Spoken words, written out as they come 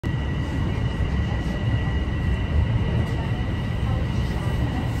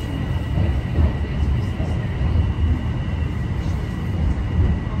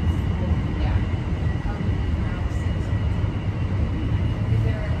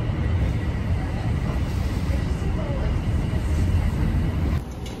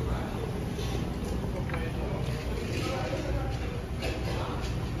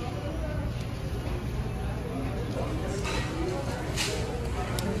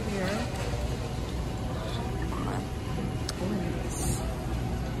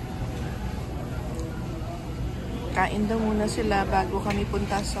Kain daw muna sila bago kami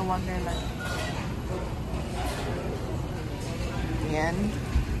punta sa Wonderland. Yan.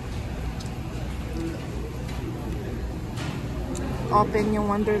 Open yung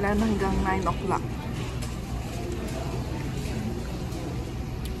Wonderland hanggang 9 o'clock.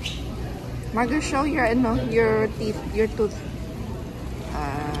 Margaret, show your teeth, your tooth.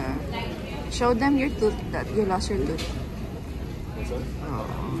 Show them your tooth that you lost your tooth. Oh.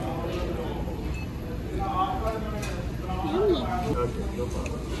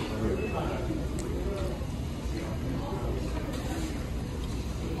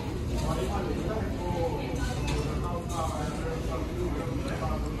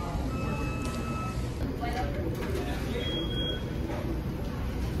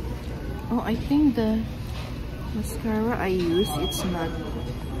 Oh, I think the mascara I use, it's not.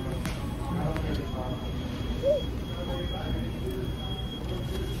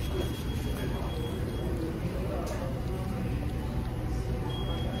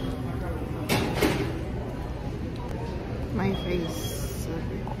 My face.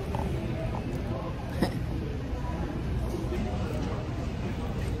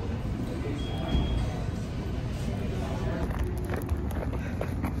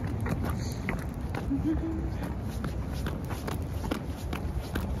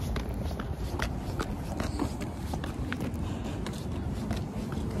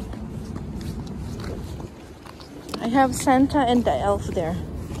 I have Santa and the elf there.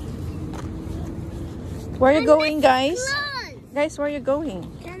 Where are you going, guys? Guys, where are you going?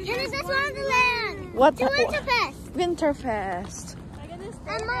 Canada's Wonderland. What? To Winterfest. Winterfest.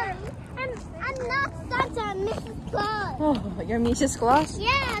 I'm not Santa, I'm Mrs. Claus. Oh, you're Mrs. Claus?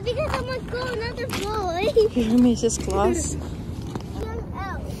 Yeah, because I'm a girl, another boy. You're Mrs. Claus. You're an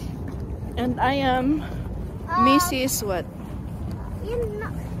elf. And I am Mrs. what? You're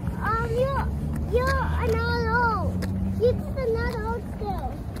not, you're an old. You're just another old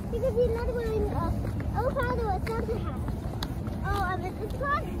still. Because you're not wearing a Santa hat. Oh, I'm a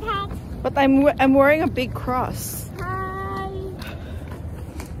Claus hat. But I'm wearing a big cross. Hi.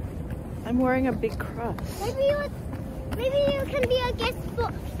 I'm wearing a big cross. Maybe you can be a guest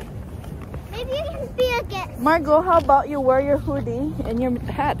book. Maybe you can be a guest. Margot, how about you wear your hoodie and your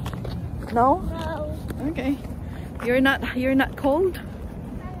hat? No? No. Okay. You're not cold?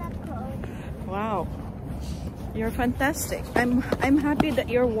 I'm not cold. Wow. You're fantastic. I'm happy that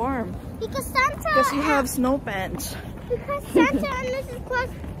you're warm. Because Santa. Because you have snow pants. Because Santa and Mrs. Claus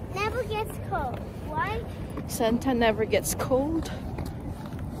never gets cold. Why? Santa never gets cold.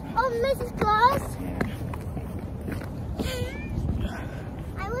 Oh, Mrs. Claus.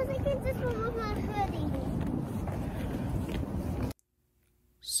 I was thinking this one was my hoodie.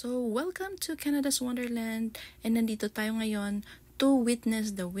 So, welcome to Canada's Wonderland. And nandito tayo ngayon to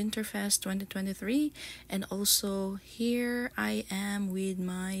witness the Winterfest 2023. And also, here I am with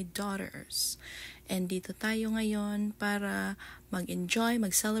my daughters. And dito tayo ngayon para mag-enjoy,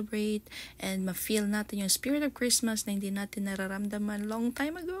 mag-celebrate, and ma-feel natin yung spirit of Christmas na hindi natin nararamdaman long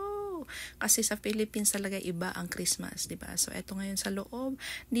time ago. Kasi sa Philippines talaga iba ang Christmas, di ba? So, eto ngayon sa loob,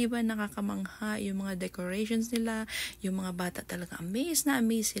 di ba nakakamangha yung mga decorations nila, yung mga bata talaga amaze na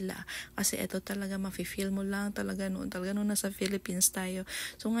amaze sila. Kasi eto talaga mafe-feel mo lang talaga noon nasa Philippines tayo.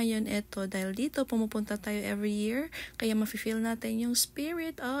 So, ngayon eto, dahil dito pumupunta tayo every year, kaya mafe-feel natin yung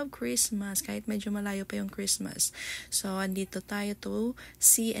spirit of Christmas, kahit medyo malayo pa yung Christmas. So, andito tayo to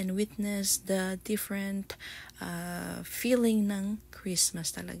see and witness the different feeling ng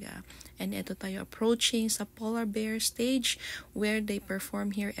Christmas talaga. And ito tayo approaching sa Polar Bear stage where they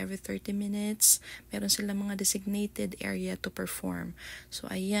perform here every 30 minutes. Meron sila mga designated area to perform. So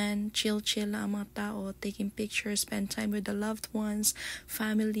ayan, chill lang ang mga tao, taking pictures, spend time with the loved ones,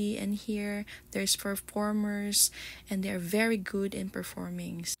 family, and here there's performers and they're very good in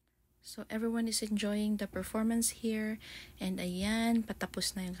performing. So, everyone is enjoying the performance here. And ayan,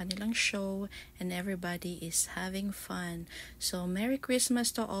 patapos na yung kanilang show. And everybody is having fun. So, Merry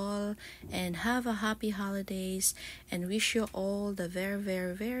Christmas to all. And have a happy holidays. And wish you all the very,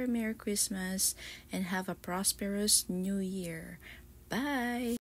 very, very Merry Christmas. And have a prosperous New Year. Bye!